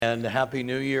and Happy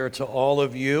New Year to all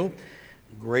of you.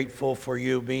 Grateful for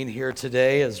you being here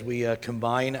today as we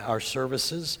combine our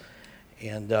services.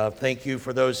 And thank you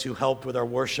for those who helped with our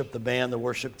worship, the band, the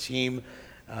worship team.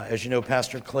 As you know,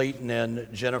 Pastor Clayton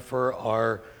and Jennifer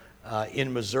are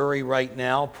in Missouri right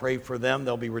now. Pray for them.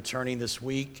 They'll be returning this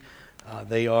week.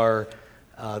 They are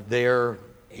there,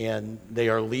 and they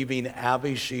are leaving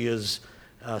Abby. She is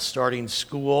starting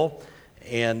school.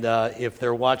 And if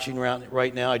they're watching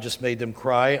right now, I just made them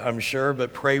cry, I'm sure.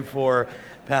 But pray for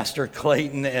Pastor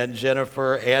Clayton and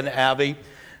Jennifer and Abby.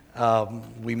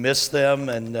 We miss them,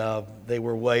 and they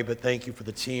were away. But thank you for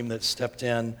the team that stepped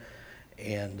in.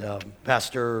 And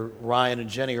Pastor Ryan and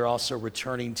Jenny are also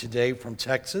returning today from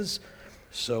Texas.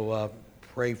 So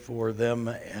pray for them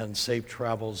and safe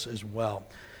travels as well.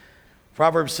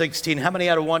 Proverbs 16, how many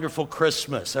had a wonderful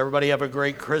Christmas? Everybody have a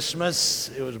great Christmas?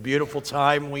 It was a beautiful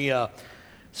time. We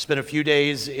spent a few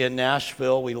days in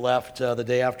Nashville. We left the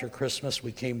day after Christmas.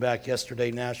 We came back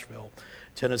yesterday, Nashville,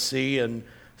 Tennessee, and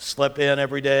slept in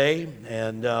every day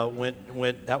and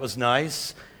went. That was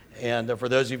nice. And for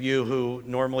those of you who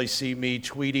normally see me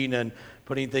tweeting and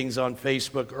putting things on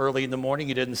Facebook early in the morning,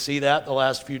 you didn't see that the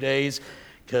last few days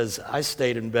because I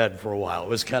stayed in bed for a while. It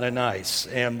was kind of nice.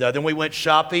 And then we went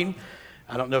shopping.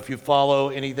 I don't know if you follow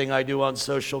anything I do on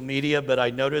social media, but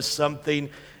I noticed something.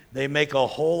 They make a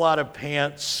whole lot of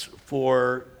pants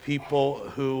for people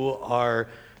who are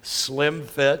slim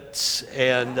fits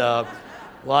and a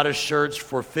lot of shirts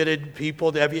for fitted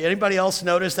people. Have anybody else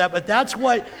noticed that? But that's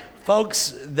what,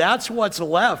 folks, that's what's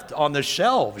left on the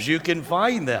shelves. You can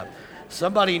find them.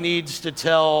 Somebody needs to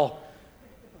tell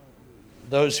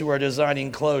those who are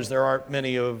designing clothes there aren't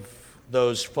many of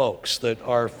those folks that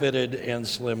are fitted and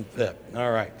slim fit.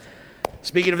 All right.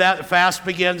 Speaking of that, the fast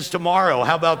begins tomorrow.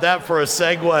 How about that for a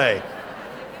segue?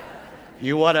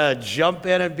 You want to jump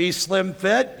in and be slim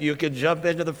fit? You can jump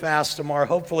into the fast tomorrow.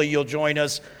 Hopefully you'll join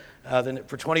us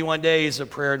for 21 days of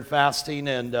prayer and fasting,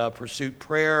 and Pursuit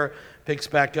Prayer picks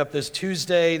back up this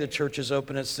Tuesday. The church is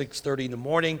open at 6:30 in the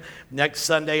morning. Next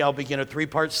Sunday, I'll begin a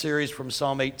 3-part series from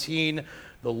Psalm 18,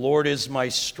 The Lord is my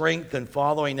strength. And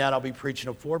following that, I'll be preaching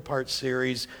a 4-part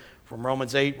series from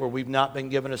Romans 8, where we've not been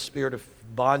given a spirit of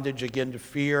bondage again to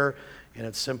fear, and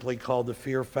it's simply called the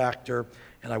fear factor.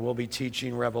 And I will be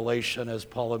teaching Revelation, as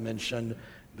Paula mentioned,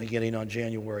 beginning on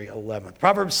January 11th.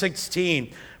 Proverbs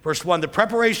 16, verse 1, the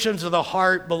preparations of the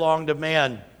heart belong to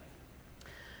man,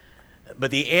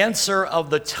 but the answer of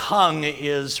the tongue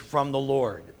is from the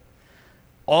Lord.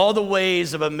 All the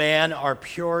ways of a man are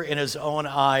pure in his own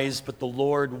eyes, but the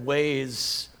Lord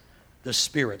weighs the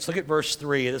spirits. Look at verse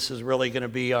 3. This is really going to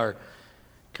be our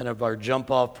jump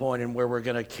off point and where we're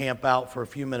going to camp out for a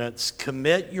few minutes.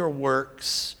 Commit your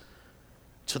works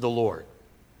to the Lord,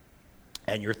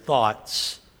 and your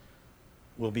thoughts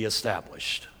will be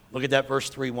established. Look at that verse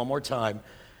 3 one more time.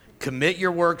 Commit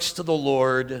your works to the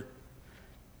Lord,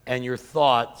 and your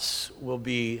thoughts will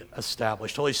be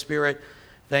established. Holy Spirit,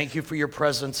 thank you for your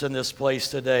presence in this place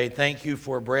today. Thank you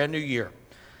for a brand new year.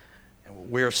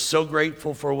 We're so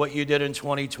grateful for what you did in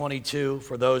 2022,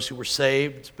 for those who were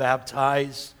saved,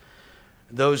 baptized,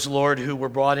 those, Lord, who were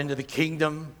brought into the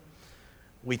kingdom.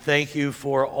 We thank you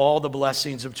for all the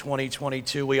blessings of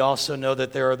 2022. We also know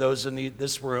that there are those in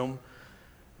this room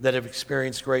that have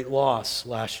experienced great loss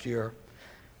last year.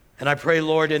 And I pray,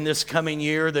 Lord, in this coming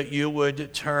year that you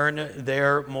would turn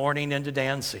their mourning into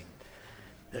dancing.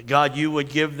 That, God, you would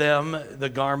give them the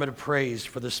garment of praise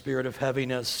for the spirit of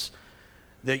heaviness,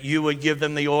 that you would give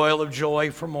them the oil of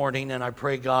joy for mourning. And I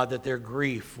pray, God, that their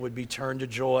grief would be turned to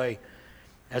joy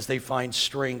as they find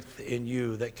strength in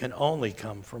you that can only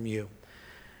come from you.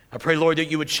 I pray, Lord, that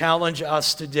you would challenge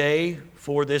us today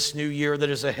for this new year that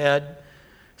is ahead.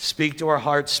 Speak to our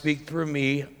hearts, speak through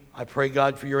me. I pray,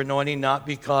 God, for your anointing, not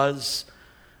because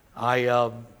I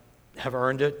have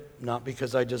earned it, not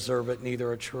because I deserve it,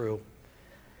 neither are true,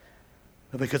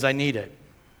 but because I need it.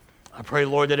 I pray,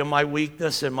 Lord, that in my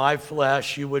weakness, in my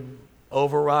flesh, you would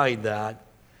override that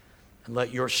and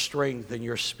let your strength and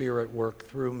your spirit work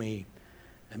through me.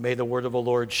 And may the word of the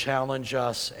Lord challenge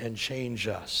us and change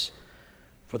us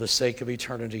for the sake of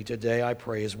eternity. Today, I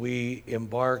pray, as we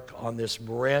embark on this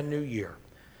brand new year,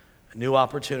 a new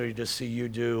opportunity to see you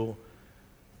do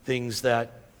things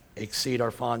that exceed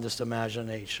our fondest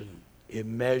imagination,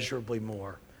 immeasurably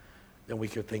more than we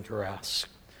could think or ask.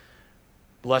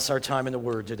 Bless our time in the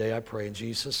Word today, I pray, in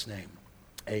Jesus' name.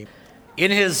 Amen.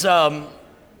 In his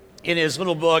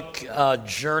little book,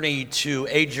 Journey to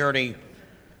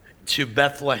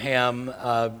Bethlehem,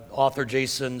 author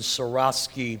Jason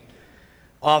Sorosky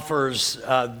offers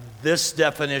this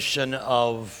definition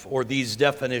of, or these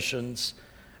definitions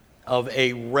of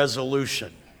a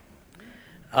resolution.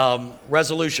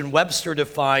 Resolution, Webster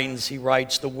defines, he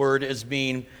writes, the word as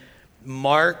being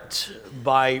marked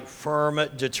by firm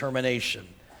determination.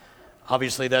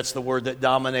 Obviously, that's the word that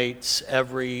dominates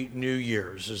every New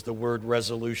Year's, is the word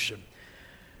resolution.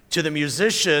 To the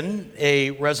musician,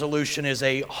 a resolution is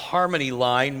a harmony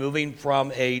line moving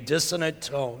from a dissonant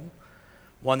tone,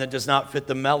 one that does not fit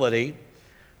the melody,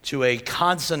 to a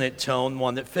consonant tone,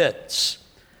 one that fits.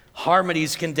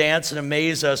 Harmonies can dance and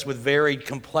amaze us with varied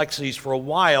complexities for a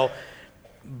while,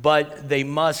 but they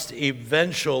must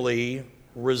eventually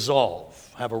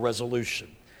resolve, have a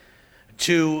resolution.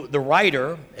 To the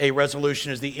writer, a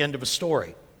resolution is the end of a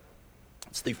story.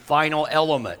 It's the final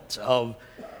element of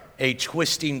a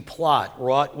twisting plot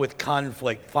wrought with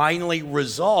conflict, finally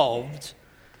resolved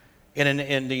in an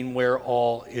ending where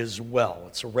all is well.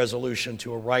 It's a resolution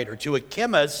to a writer. To a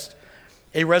chemist,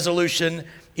 a resolution,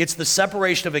 it's the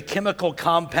separation of a chemical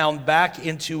compound back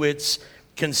into its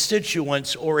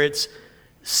constituents or its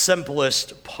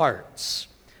simplest parts.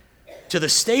 To the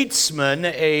statesman,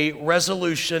 a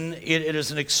resolution, it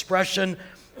is an expression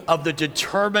of the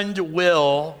determined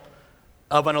will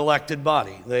of an elected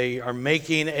body. They are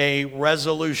making a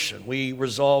resolution. We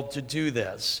resolve to do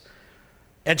this.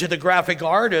 And to the graphic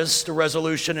artist, a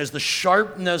resolution is the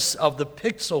sharpness of the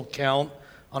pixel count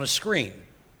on a screen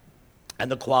and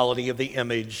the quality of the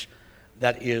image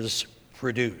that is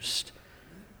produced.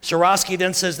 Soroski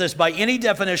then says this: by any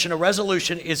definition, a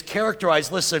resolution is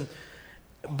characterized, listen,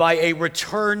 by a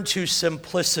return to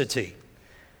simplicity,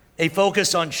 a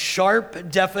focus on sharp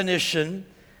definition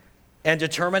and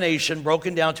determination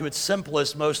broken down to its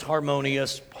simplest, most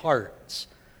harmonious parts.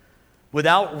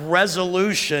 Without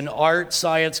resolution, art,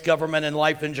 science, government, and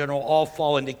life in general all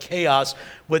fall into chaos.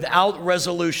 Without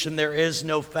resolution, there is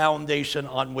no foundation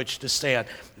on which to stand.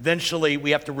 Eventually,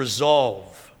 we have to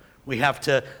resolve. We have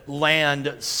to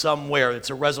land somewhere. It's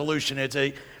a resolution. It's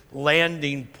a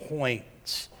landing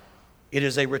point. It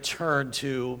is a return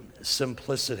to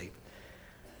simplicity.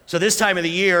 So this time of the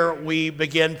year, we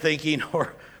begin thinking,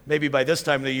 or maybe by this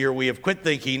time of the year, we have quit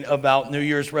thinking about New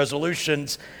Year's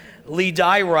resolutions. Lee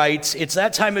Dye writes, it's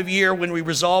that time of year when we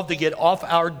resolve to get off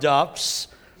our duffs,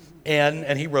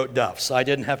 and he wrote duffs. I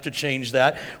didn't have to change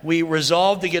that. We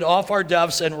resolve to get off our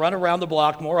duffs and run around the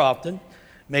block more often,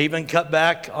 may even cut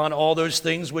back on all those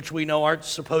things which we know aren't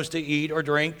supposed to eat or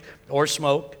drink or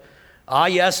smoke. Ah,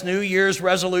 yes, New Year's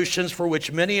resolutions for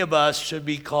which many of us should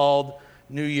be called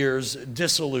New Year's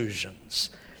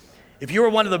disillusions. If you are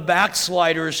one of the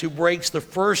backsliders who breaks the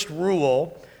first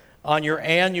rule on your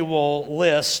annual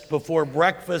list before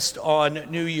breakfast on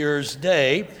New Year's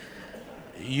Day,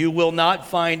 you will not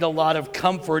find a lot of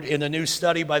comfort in a new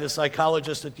study by the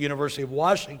psychologist at the University of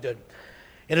Washington.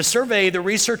 In a survey, the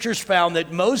researchers found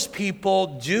that most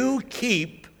people do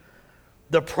keep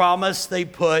the promise they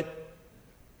put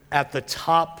at the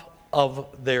top of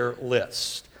their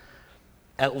list,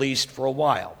 at least for a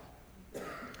while.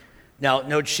 Now,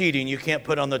 no cheating. You can't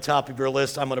put on the top of your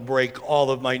list, I'm going to break all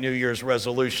of my New Year's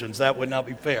resolutions. That would not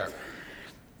be fair.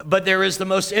 But there is the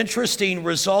most interesting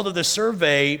result of the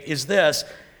survey is this: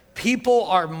 people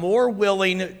are more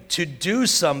willing to do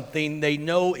something they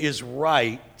know is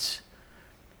right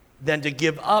than to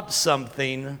give up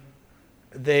something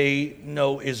they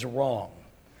know is wrong.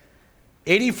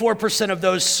 84% of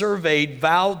those surveyed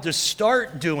vowed to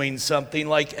start doing something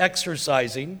like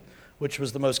exercising, which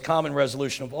was the most common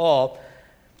resolution of all.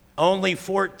 Only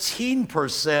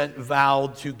 14%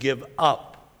 vowed to give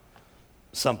up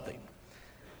something.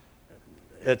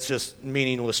 It's just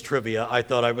meaningless trivia I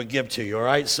thought I would give to you, all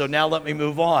right? So now let me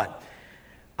move on.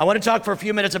 I want to talk for a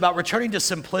few minutes about returning to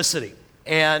simplicity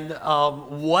and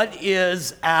what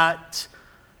is at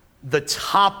the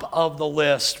top of the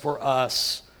list for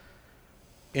us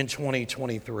in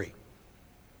 2023.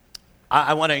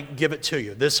 I want to give it to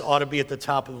you. This ought to be at the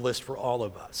top of the list for all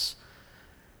of us.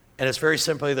 And it's very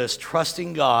simply this: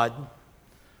 trusting God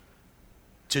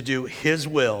to do His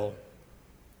will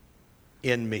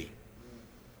in me.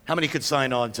 How many could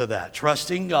sign on to that?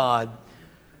 Trusting God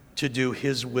to do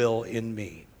His will in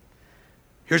me.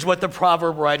 Here's what the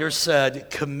proverb writer said: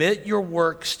 commit your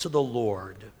works to the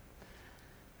Lord,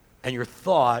 and your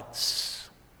thoughts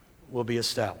will be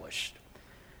established.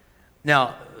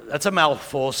 Now, that's a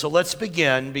mouthful, so let's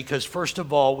begin, because first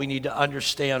of all, we need to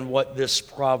understand what this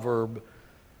proverb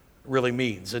really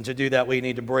means. And to do that, we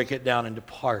need to break it down into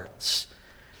parts.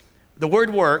 The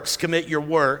word works, commit your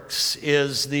works,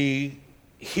 is the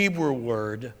Hebrew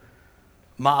word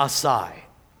ma'asai.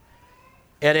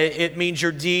 And it means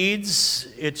your deeds,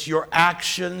 it's your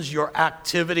actions, your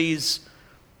activities,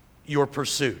 your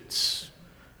pursuits.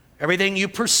 Everything you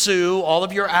pursue, all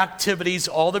of your activities,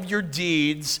 all of your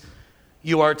deeds,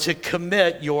 You are to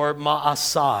commit your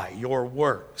ma'asai, your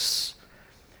works.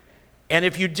 And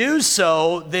if you do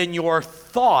so, then your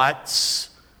thoughts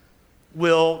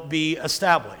will be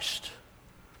established.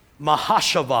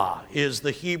 Mahashava is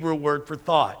the Hebrew word for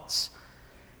thoughts.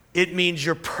 It means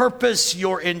your purpose,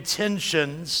 your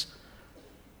intentions,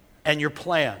 and your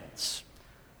plans.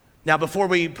 Now, before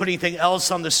we put anything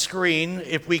else on the screen,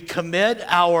 if we commit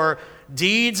our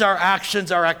deeds, our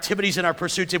actions, our activities, and our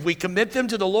pursuits, if we commit them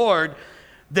to the Lord,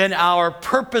 then our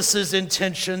purposes,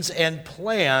 intentions, and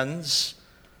plans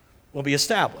will be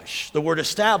established. The word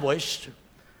established,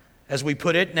 as we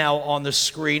put it now on the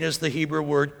screen, is the Hebrew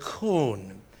word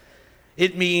kun.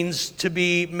 It means to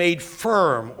be made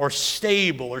firm or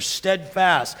stable or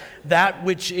steadfast, that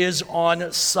which is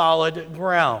on solid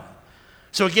ground.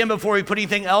 So again, before we put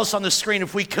anything else on the screen,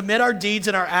 if we commit our deeds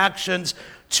and our actions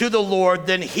to the Lord,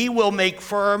 then He will make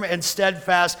firm and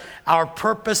steadfast our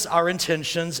purpose, our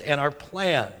intentions, and our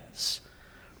plans.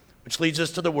 Which leads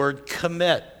us to the word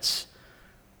commit.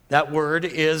 That word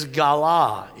is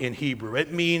galah in Hebrew.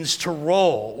 It means to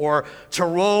roll, or to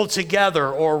roll together,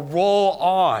 or roll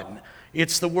on.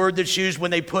 It's the word that's used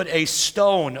when they put a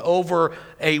stone over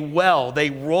a well. They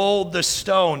rolled the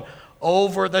stone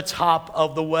over the top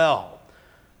of the well.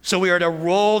 So we are to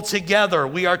roll together.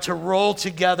 We are to roll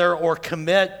together or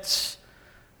commit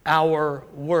our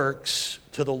works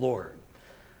to the Lord.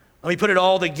 Let me put it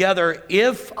all together.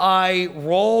 If I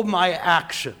roll my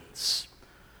actions,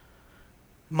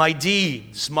 my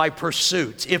deeds, my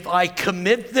pursuits, if I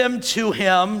commit them to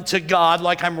Him, to God,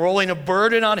 like I'm rolling a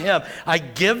burden on Him, I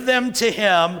give them to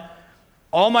Him,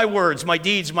 all my words, my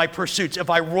deeds, my pursuits,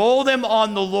 if I roll them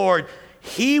on the Lord,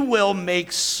 He will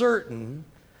make certain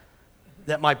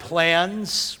that my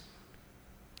plans,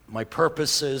 my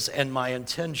purposes, and my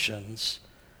intentions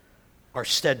are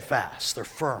steadfast, they're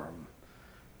firm,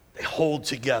 they hold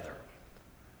together.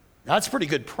 Now, that's a pretty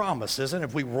good promise, isn't it?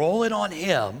 If we roll it on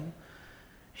Him,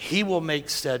 He will make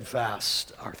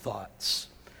steadfast our thoughts.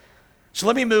 So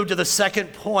let me move to the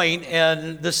second point,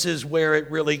 and this is where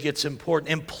it really gets important.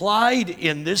 Implied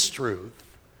in this truth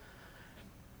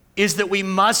is that we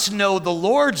must know the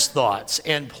Lord's thoughts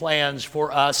and plans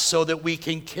for us so that we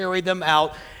can carry them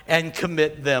out and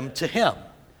commit them to Him.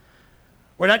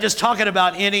 We're not just talking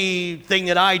about anything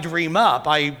that I dream up,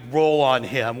 I roll on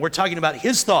Him. We're talking about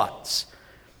His thoughts,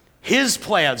 His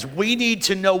plans. We need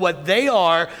to know what they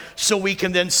are so we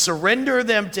can then surrender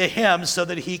them to Him so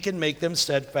that He can make them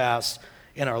steadfast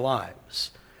in our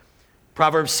lives.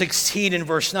 Proverbs 16 and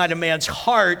verse 9, a man's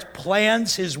heart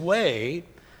plans his way,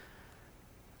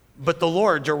 but the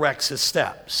Lord directs his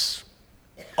steps.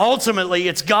 Ultimately,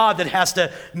 it's God that has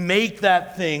to make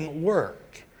that thing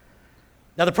work.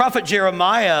 Now, the prophet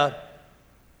Jeremiah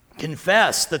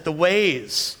confessed that the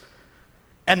ways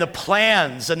and the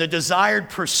plans and the desired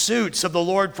pursuits of the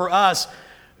Lord for us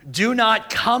do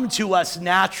not come to us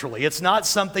naturally. It's not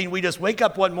something we just wake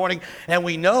up one morning and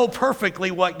we know perfectly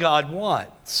what God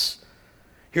wants.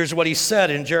 Here's what he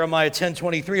said in Jeremiah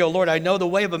 10:23, "O Lord, I know the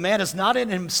way of a man is not in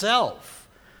himself."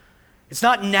 It's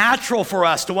not natural for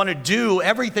us to want to do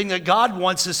everything that God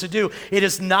wants us to do. It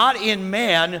is not in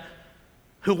man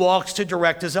who walks to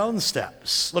direct his own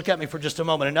steps. Look at me for just a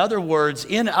moment. In other words,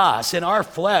 in us, in our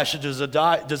flesh, it is a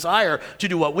desire to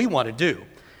do what we want to do.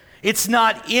 It's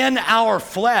not in our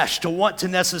flesh to want to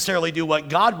necessarily do what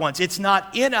God wants. It's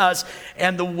not in us,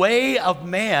 and the way of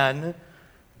man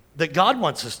that God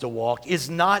wants us to walk is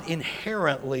not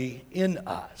inherently in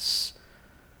us.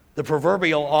 The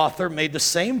proverbial author made the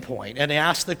same point and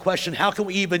asked the question, how can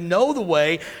we even know the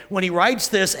way? When he writes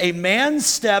this, a man's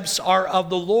steps are of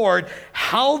the Lord.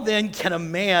 How then can a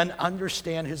man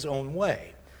understand his own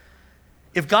way?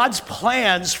 If God's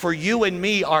plans for you and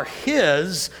me are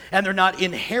His and they're not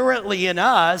inherently in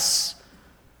us,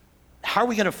 how are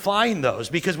we going to find those?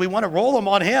 Because we want to roll them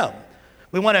on Him.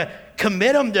 We want to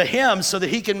commit them to Him so that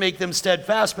He can make them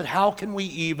steadfast, but how can we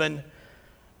even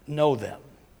know them?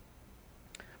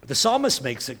 But the psalmist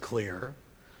makes it clear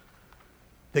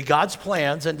that God's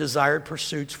plans and desired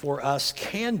pursuits for us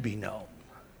can be known.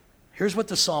 Here's what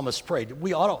the psalmist prayed.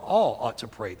 We all ought to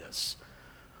pray this.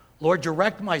 Lord,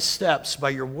 direct my steps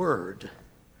by your word,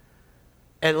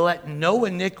 and let no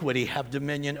iniquity have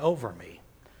dominion over me.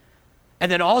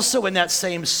 And then also in that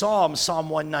same psalm, Psalm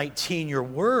 119, your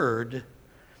word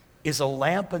is a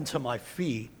lamp unto my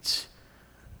feet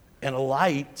and a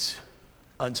light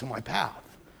unto my path.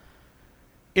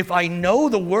 If I know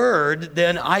the word,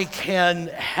 then I can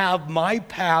have my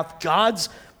path, God's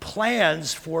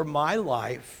plans for my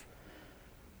life,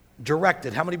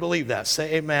 directed. How many believe that?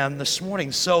 Say amen this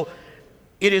morning. So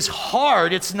it is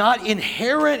hard. It's not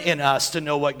inherent in us to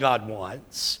know what God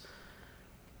wants.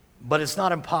 but it's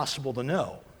not impossible to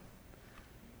know.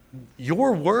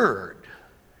 Your word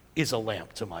is a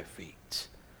lamp to my feet.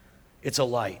 It's a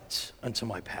light unto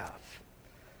my path.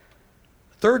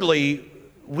 Thirdly,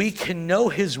 we can know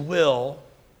his will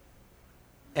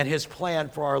and his plan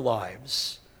for our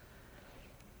lives,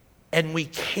 and we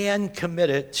can commit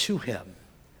it to him.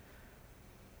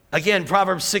 Again,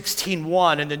 Proverbs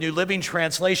 16:1 in the New Living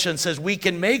Translation says, we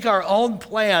can make our own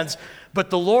plans, but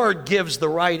the Lord gives the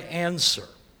right answer.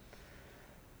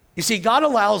 You see, God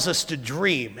allows us to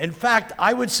dream. In fact,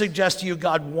 I would suggest to you,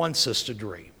 God wants us to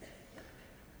dream.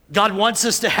 God wants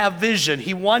us to have vision.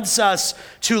 He wants us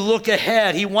to look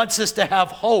ahead. He wants us to have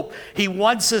hope. He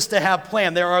wants us to have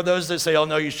plan. There are those that say, oh,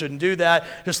 no, you shouldn't do that.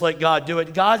 Just let God do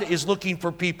it. God is looking for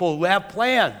people who have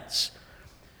plans,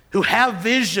 who have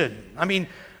vision. I mean,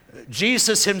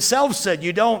 Jesus himself said,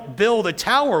 you don't build a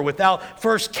tower without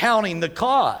first counting the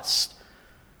cost.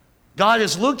 God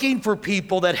is looking for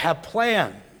people that have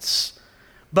plans.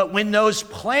 But when those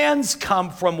plans come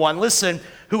from one, listen,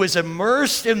 who is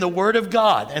immersed in the Word of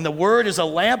God, and the Word is a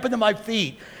lamp unto my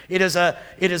feet, it is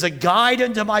a guide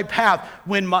unto my path.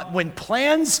 When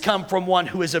plans come from one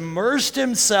who has immersed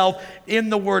himself in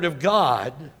the Word of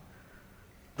God,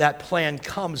 that plan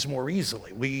comes more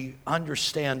easily. We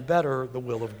understand better the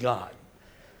will of God.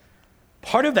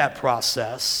 Part of that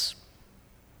process,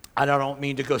 I don't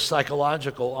mean to go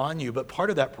psychological on you, but part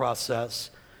of that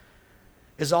process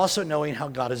is also knowing how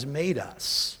God has made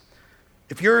us.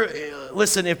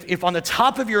 If on the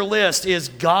top of your list is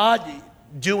God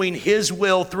doing his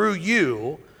will through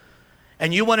you,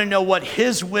 and you want to know what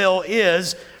his will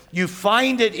is, you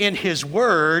find it in his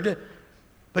word,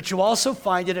 but you also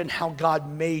find it in how God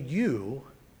made you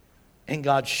and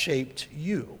God shaped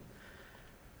you.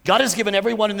 God has given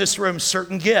everyone in this room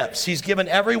certain gifts. He's given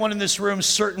everyone in this room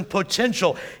certain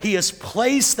potential. He has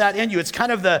placed that in you. It's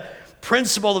kind of the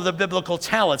principle of the biblical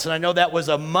talents, and I know that was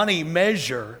a money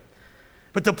measure.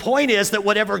 But the point is that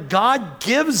whatever God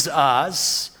gives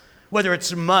us, whether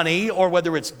it's money or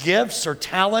whether it's gifts or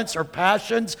talents or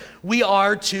passions, we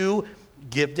are to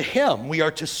give to him. We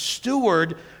are to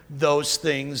steward those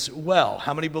things well.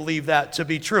 How many believe that to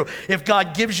be true? If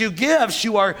God gives you gifts,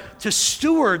 you are to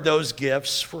steward those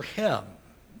gifts for him.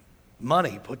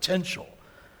 Money, potential,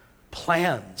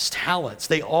 plans, talents,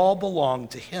 they all belong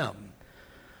to him.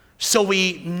 So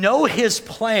we know his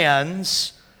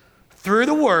plans through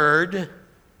the word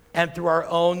and through our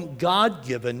own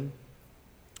God-given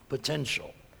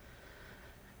potential.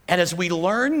 And as we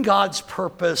learn God's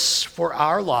purpose for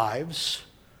our lives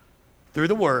through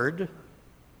the word,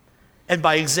 and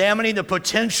by examining the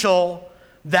potential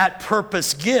that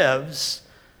purpose gives,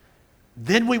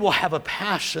 then we will have a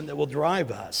passion that will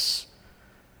drive us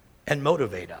and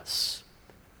motivate us.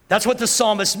 That's what the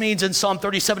psalmist means in Psalm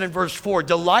 37 and verse 4.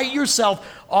 Delight yourself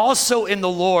also in the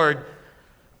Lord,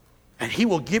 and he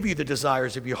will give you the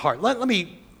desires of your heart. Let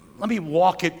me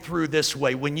walk it through this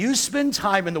way. When you spend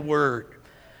time in the Word,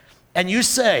 and you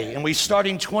say, and we start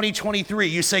in 2023,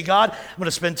 you say, God, I'm going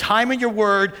to spend time in your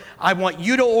word. I want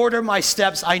you to order my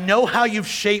steps. I know how you've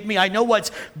shaped me. I know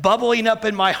what's bubbling up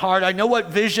in my heart. I know what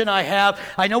vision I have.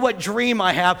 I know what dream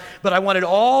I have, but I want it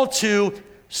all to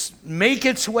make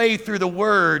its way through the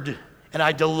word, and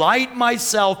I delight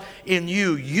myself in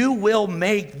you. You will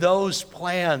make those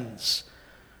plans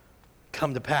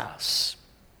come to pass.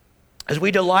 As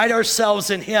we delight ourselves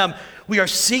in him, we are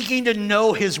seeking to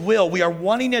know his will. We are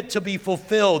wanting it to be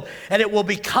fulfilled. And it will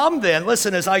become then,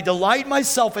 listen, as I delight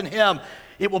myself in him,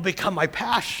 it will become my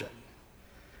passion.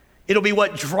 It'll be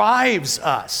what drives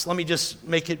us. Let me just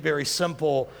make it very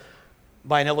simple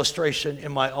by an illustration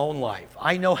in my own life.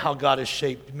 I know how God has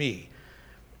shaped me.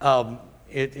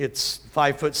 It's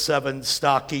 5'7",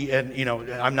 stocky, and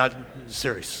I'm not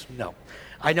serious. No.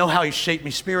 I know how he shaped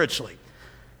me spiritually.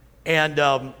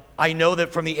 And I know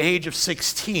that from the age of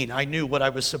 16, I knew what I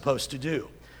was supposed to do.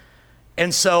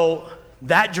 And so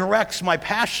that directs my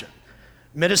passion.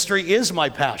 Ministry is my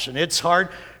passion. It's hard.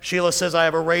 Sheila says, I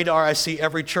have a radar. I see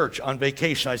every church on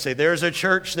vacation. I say, there's a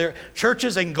church there.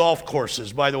 Churches and golf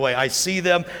courses, by the way. I see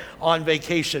them on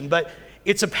vacation. But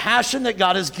it's a passion that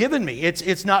God has given me.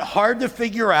 It's not hard to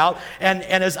figure out. And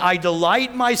as I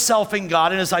delight myself in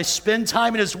God and as I spend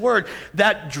time in his word,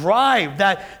 that drive,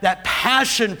 that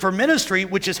passion for ministry,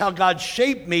 which is how God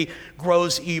shaped me,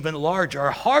 grows even larger. Our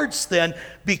hearts then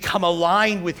become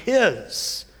aligned with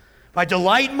his. If I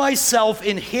delight myself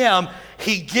in him,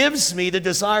 he gives me the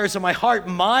desires of my heart.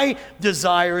 My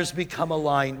desires become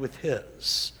aligned with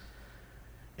his.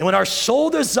 And when our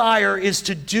sole desire is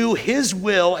to do his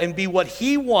will and be what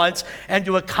he wants and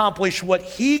to accomplish what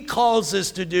he calls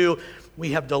us to do,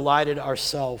 we have delighted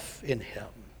ourselves in him.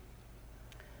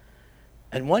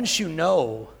 And once you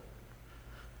know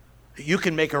that you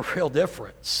can make a real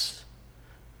difference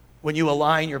when you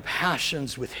align your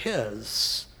passions with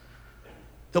His,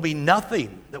 there'll be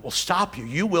nothing that will stop you.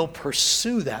 You will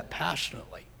pursue that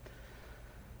passionately.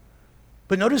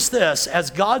 But notice this, as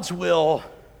God's will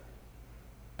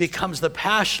becomes the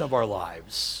passion of our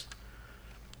lives,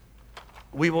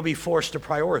 we will be forced to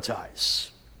prioritize.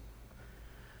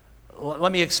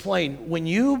 Let me explain. When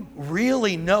you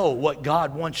really know what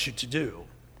God wants you to do,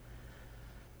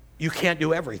 you can't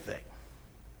do everything.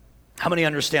 How many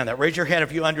understand that? Raise your hand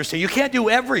if you understand. You can't do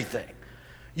everything.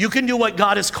 You can do what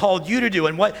God has called you to do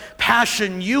and what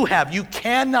passion you have. You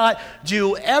cannot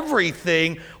do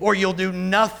everything, or you'll do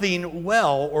nothing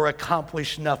well or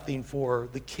accomplish nothing for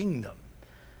the kingdom.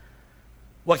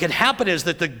 What can happen is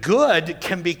that the good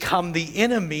can become the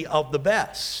enemy of the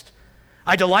best.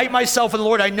 I delight myself in the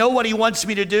Lord. I know what He wants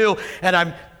me to do, and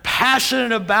I'm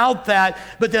passionate about that,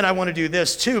 but then I want to do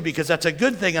this too because that's a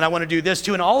good thing, and I want to do this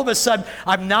too, and all of a sudden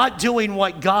I'm not doing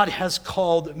what God has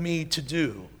called me to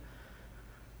do.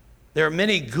 There are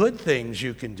many good things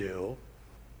you can do,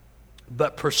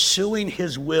 but pursuing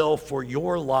His will for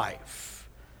your life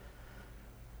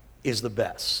is the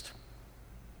best.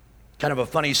 Kind of a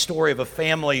funny story of a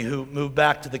family who moved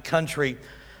back to the country,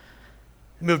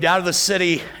 moved out of the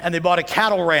city, and they bought a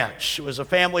cattle ranch. It was a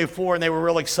family of 4, and they were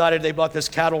real excited. They bought this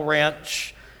cattle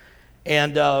ranch,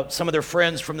 and some of their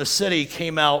friends from the city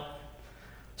came out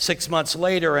 6 months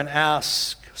later and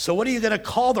asked, "So what are you going to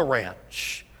call the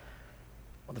ranch?"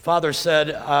 Well, the father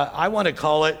said, "I want to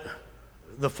call it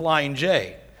the Flying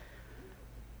J.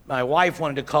 My wife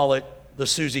wanted to call it the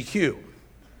Susie Q.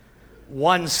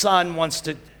 One son wants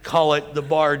to call it the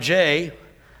Bar J,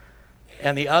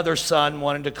 and the other son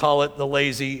wanted to call it the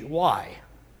Lazy Y."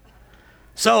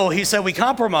 So he said, we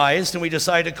compromised, and we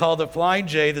decided to call the Flying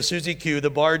J, the Susie Q, the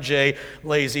Bar J,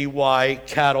 Lazy Y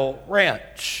Cattle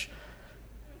Ranch.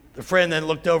 The friend then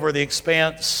looked over the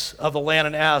expanse of the land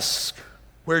and asked,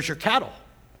 "Where's your cattle?"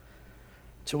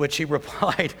 To which he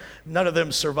replied, "None of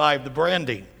them survived the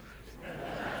branding."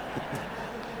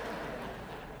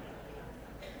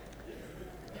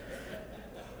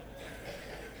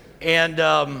 And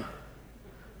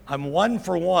I'm 1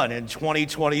 for 1 in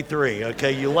 2023,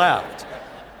 okay? You laughed.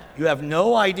 You have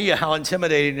no idea how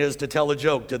intimidating it is to tell a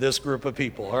joke to this group of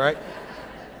people, all right?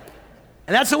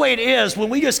 And that's the way it is when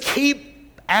we just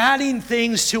keep adding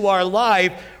things to our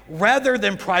life rather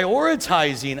than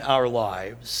prioritizing our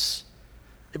lives.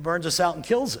 It burns us out and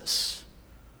kills us.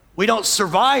 We don't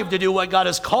survive to do what God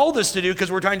has called us to do because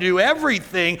we're trying to do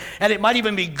everything, and it might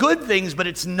even be good things, but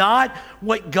it's not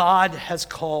what God has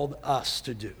called us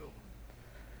to do.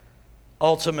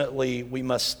 Ultimately, we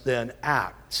must then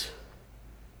act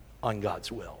on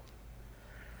God's will.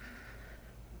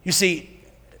 You see,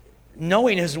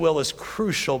 knowing His will is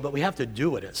crucial, but we have to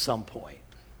do it at some point.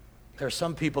 There are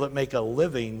some people that make a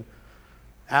living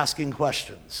asking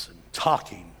questions, and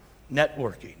talking,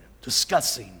 networking,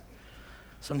 discussing.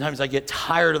 Sometimes I get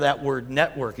tired of that word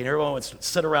networking. Everyone wants to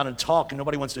sit around and talk, and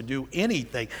nobody wants to do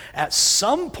anything. At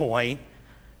some point,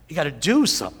 you got to do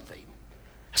something.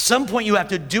 At some point, you have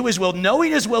to do His will.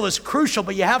 Knowing His will is crucial,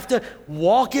 but you have to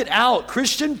walk it out.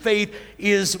 Christian faith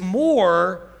is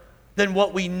more than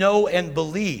what we know and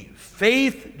believe.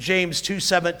 Faith, James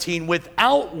 2:17,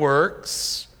 without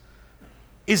works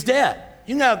is dead.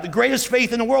 You can have the greatest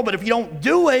faith in the world, but if you don't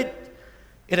do it,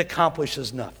 it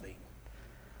accomplishes nothing.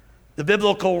 The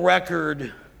biblical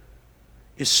record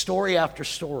is story after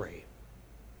story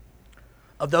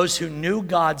of those who knew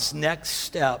God's next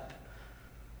step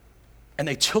and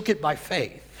they took it by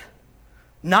faith,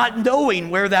 not knowing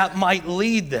where that might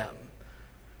lead them.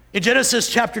 In Genesis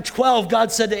chapter 12,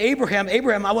 God said to Abraham,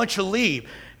 "Abraham, I want you to leave.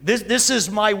 This is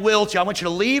my will to you. I want you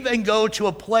to leave and go to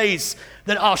a place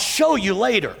that I'll show you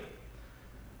later.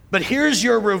 But here's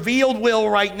your revealed will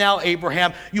right now,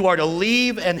 Abraham. You are to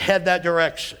leave and head that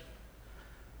direction."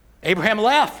 Abraham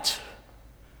left.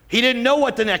 He didn't know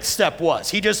what the next step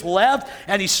was. He just left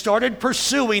and he started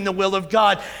pursuing the will of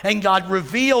God, and God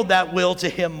revealed that will to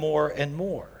him more and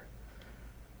more.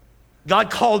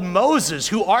 God called Moses,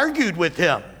 who argued with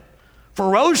him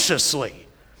ferociously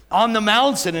on the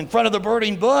mountain in front of the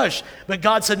burning bush. But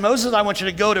God said, "Moses, I want you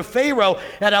to go to Pharaoh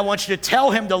and I want you to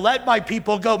tell him to let my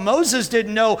people go." Moses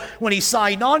didn't know when he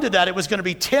signed on to that it was going to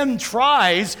be 10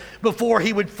 tries before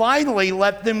he would finally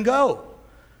let them go.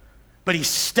 But he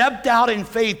stepped out in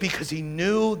faith because he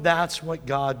knew that's what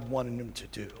God wanted him to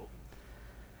do.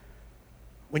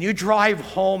 When you drive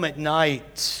home at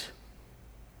night,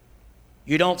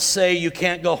 you don't say you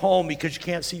can't go home because you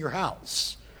can't see your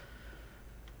house.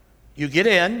 You get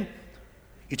in,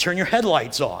 you turn your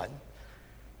headlights on,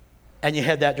 and you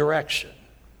head that direction.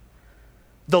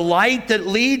 The light that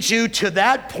leads you to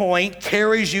that point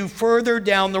carries you further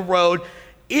down the road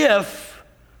if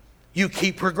you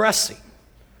keep progressing.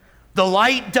 The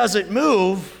light doesn't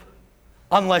move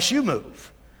unless you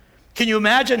move. Can you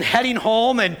imagine heading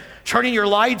home and turning your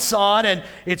lights on and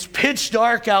it's pitch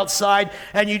dark outside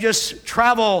and you just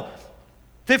travel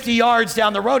 50 yards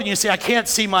down the road and you say, I can't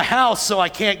see my house, so I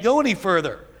can't go any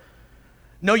further.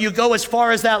 No, you go as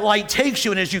far as that light takes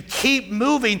you, and as you keep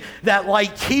moving, that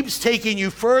light keeps taking you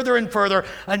further and further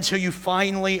until you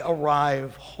finally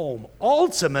arrive home.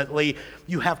 Ultimately,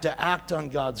 you have to act on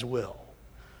God's will,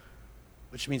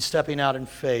 which means stepping out in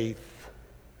faith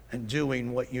and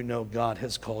doing what you know God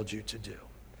has called you to do.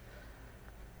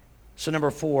 So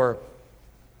number 4,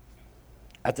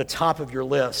 at the top of your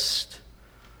list,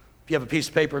 if you have a piece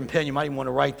of paper and pen, you might even want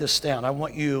to write this down. I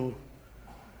want you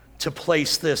to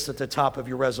place this at the top of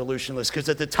your resolution list, because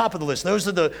at the top of the list, those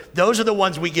are the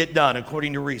ones we get done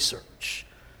according to research.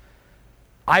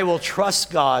 I will trust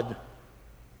God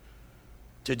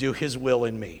to do his will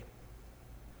in me.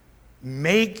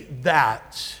 Make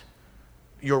that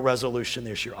your resolution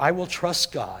this year. I will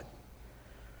trust God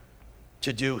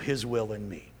to do his will in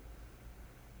me.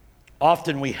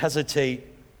 Often we hesitate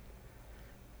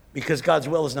because God's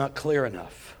will is not clear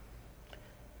enough.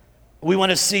 We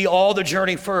want to see all the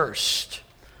journey first.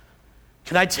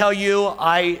 Can I tell you,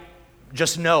 I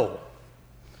just know.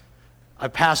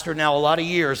 I've pastored now a lot of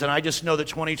years, and I just know that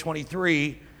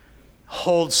 2023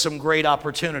 holds some great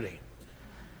opportunity.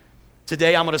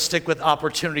 Today, I'm going to stick with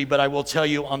opportunity, but I will tell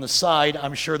you on the side,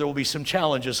 I'm sure there will be some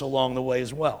challenges along the way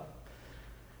as well.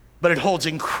 But it holds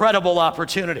incredible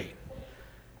opportunity.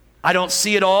 I don't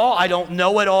see it all. I don't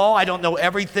know it all. I don't know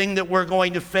everything that we're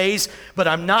going to face, but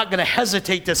I'm not going to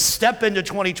hesitate to step into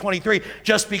 2023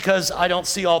 just because I don't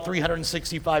see all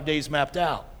 365 days mapped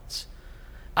out.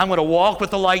 I'm going to walk with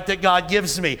the light that God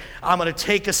gives me. I'm going to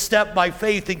take a step by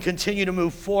faith and continue to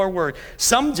move forward.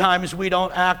 Sometimes we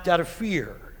don't act out of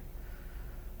fear.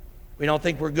 We don't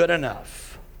think we're good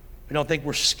enough. We don't think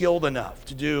we're skilled enough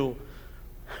to do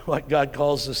what God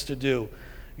calls us to do.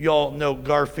 You all know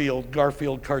Garfield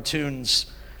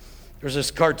cartoons. There's this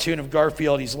cartoon of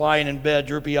Garfield. He's lying in bed,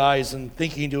 droopy eyes, and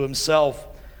thinking to himself,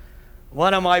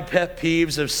 one of my pet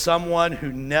peeves is someone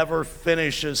who never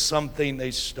finishes something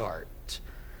they start.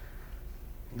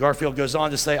 Garfield goes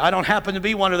on to say, I don't happen to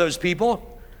be one of those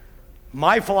people.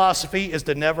 My philosophy is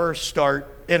to never start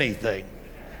anything.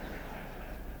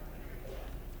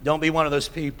 Don't be one of those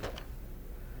people.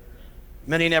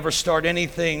 Many never start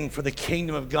anything for the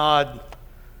kingdom of God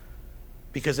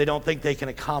because they don't think they can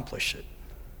accomplish it.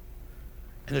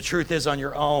 And the truth is, on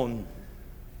your own,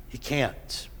 you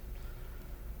can't.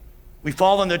 We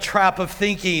fall in the trap of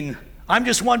thinking, I'm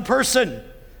just one person.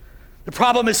 The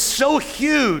problem is so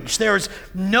huge, there's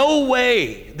no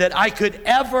way that I could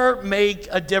ever make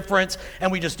a difference,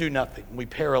 and we just do nothing. We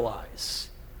paralyze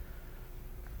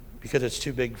because it's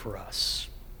too big for us.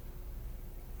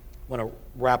 I want to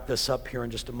wrap this up here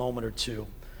in just a moment or two.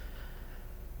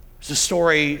 There's a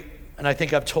story, and I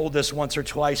think I've told this once or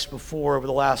twice before over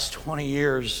the last 20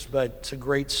 years, but it's a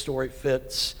great story. It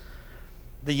fits.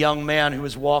 The young man who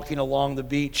was walking along the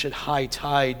beach at high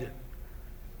tide.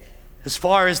 As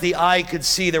far as the eye could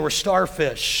see, there were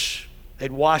starfish.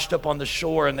 They'd washed up on the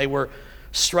shore and they were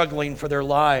struggling for their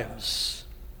lives.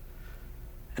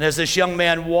 And as this young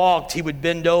man walked, he would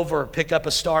bend over, pick up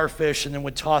a starfish, and then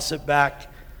would toss it back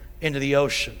into the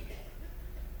ocean.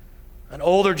 An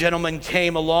older gentleman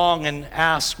came along and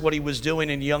asked what he was doing,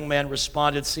 and the young man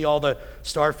responded, see all the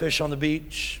starfish on the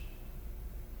beach?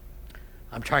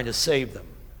 I'm trying to save them.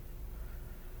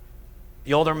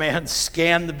 The older man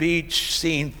scanned the beach,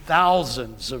 seeing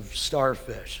thousands of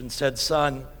starfish, and said,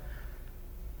 son,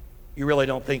 you really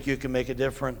don't think you can make a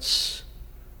difference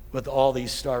with all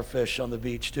these starfish on the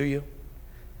beach, do you?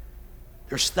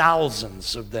 There's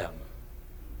thousands of them,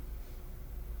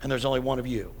 and there's only one of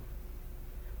you.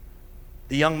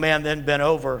 The young man then bent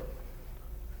over.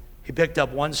 He picked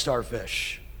up one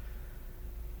starfish,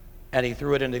 and he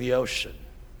threw it into the ocean.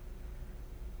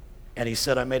 And he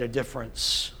said, I made a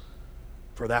difference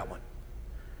for that one.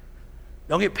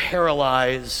 Don't get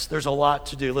paralyzed. There's a lot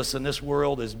to do. Listen, this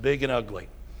world is big and ugly.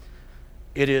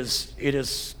 It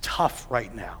is tough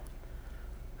right now.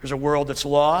 There's a world that's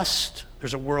lost.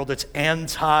 There's a world that's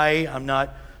anti. I'm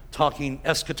not talking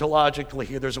eschatologically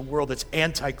here. There's a world that's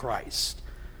anti-Christ,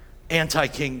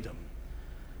 anti-kingdom.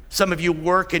 Some of you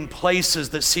work in places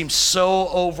that seem so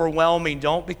overwhelming.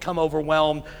 Don't become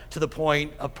overwhelmed to the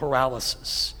point of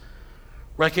paralysis.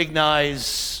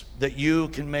 Recognize that you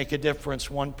can make a difference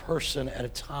one person at a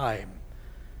time.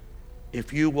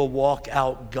 if you will walk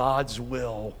out God's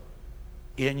will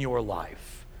in your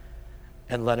life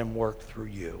and let him work through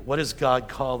you. What is God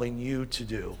calling you to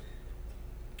do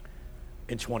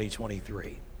in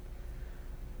 2023?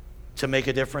 To make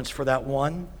a difference for that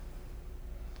one?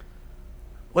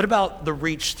 What about the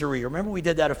reach three? Remember we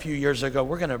did that a few years ago.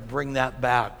 We're going to bring that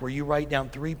back, where you write down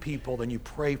 3 people, then you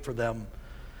pray for them.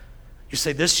 You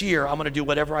say, this year I'm going to do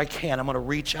whatever I can. I'm going to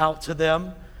reach out to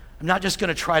them. I'm not just going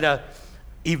to try to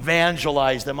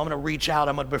evangelize them. I'm going to reach out.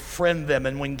 I'm going to befriend them.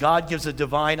 And when God gives a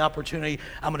divine opportunity,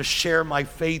 I'm going to share my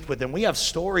faith with them. We have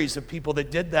stories of people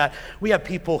that did that. We have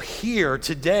people here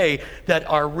today that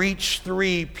are reach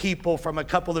 3 people from a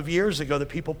couple of years ago that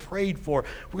people prayed for.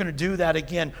 We're going to do that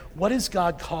again. What is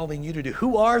God calling you to do?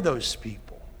 Who are those people?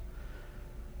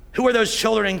 Who are those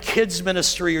children in kids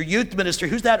ministry or youth ministry?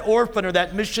 Who's that orphan or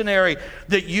that missionary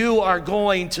that you are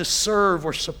going to serve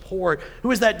or support?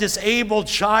 Who is that disabled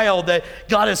child that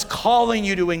God is calling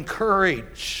you to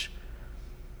encourage?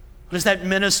 What is that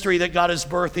ministry that God is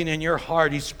birthing in your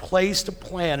heart? He's placed a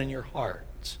plan in your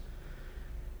heart.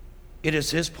 It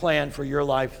is his plan for your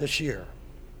life this year.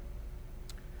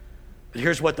 But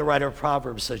here's what the writer of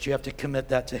Proverbs says. You have to commit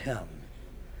that to him.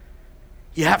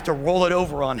 You have to roll it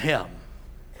over on him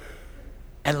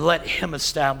and let him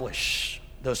establish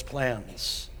those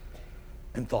plans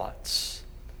and thoughts.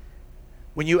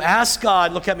 When you ask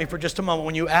God, look at me for just a moment,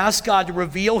 when you ask God to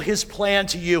reveal his plan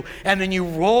to you and then you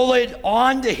roll it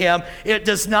onto him, it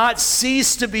does not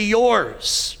cease to be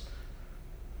yours.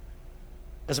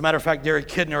 As a matter of fact, Derek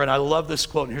Kidner, and I love this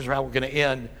quote, and here's how we're going to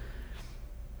end.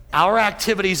 Our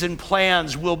activities and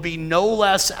plans will be no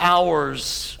less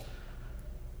ours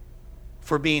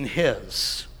for being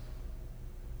his,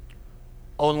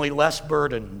 only less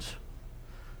burdened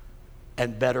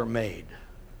and better made.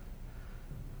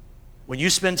 When you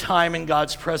spend time in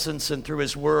God's presence and through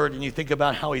his word, and you think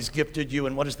about how he's gifted you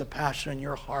and what is the passion in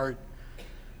your heart,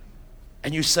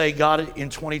 and you say, God, in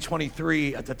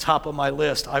 2023, at the top of my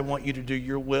list, I want you to do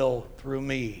your will through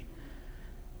me.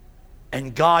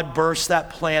 And God bursts that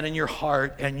plan in your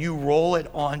heart and you roll it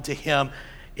onto him,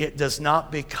 it does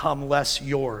not become less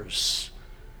yours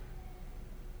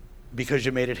because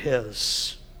you made it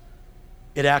his.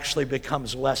 It actually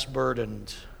becomes less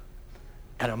burdened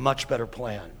and a much better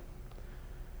plan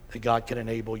that God can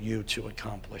enable you to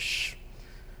accomplish.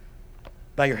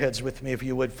 Bow your heads with me if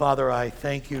you would. Father, I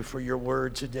thank you for your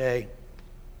word today.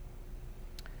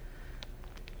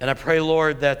 And I pray,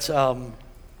 Lord, that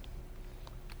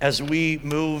as we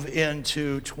move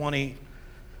into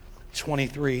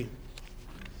 2023,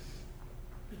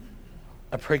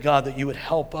 I pray, God, that you would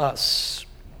help us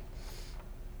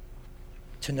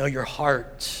to know your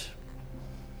heart,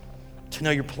 to know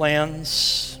your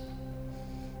plans,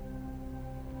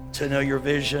 to know your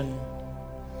vision,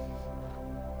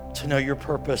 to know your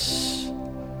purpose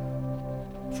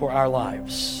for our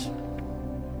lives.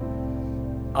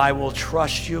 I will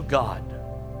trust you, God,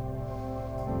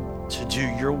 to do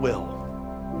your will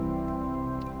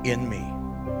in me.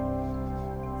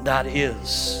 That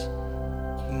is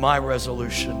my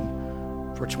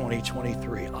resolution for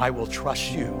 2023. I will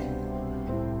trust you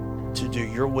to do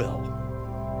your will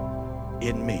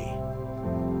in me.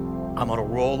 I'm going to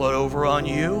roll it over on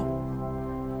you,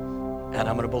 and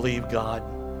I'm going to believe, God,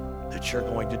 that you're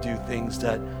going to do things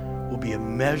that will be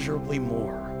immeasurably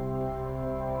more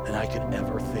than I could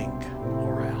ever think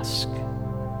or ask.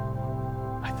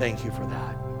 I thank you for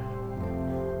that.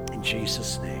 In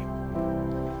Jesus' name,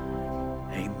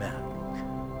 amen.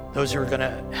 Those who are going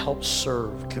to help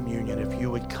serve communion, if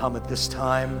you would come at this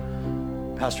time,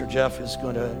 Pastor Jeff is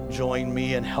going to join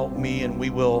me and help me, and we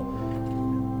will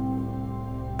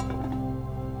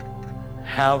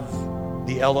have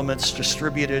the elements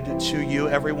distributed to you.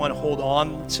 Everyone hold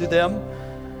on to them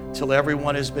till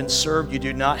everyone has been served. You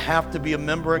do not have to be a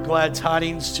member of Glad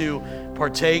Tidings to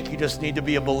partake. You just need to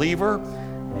be a believer.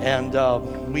 And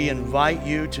we invite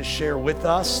you to share with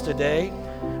us today.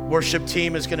 Worship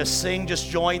team is going to sing. Just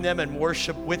join them and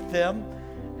worship with them.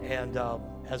 And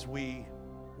as we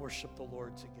worship the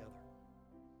Lord together.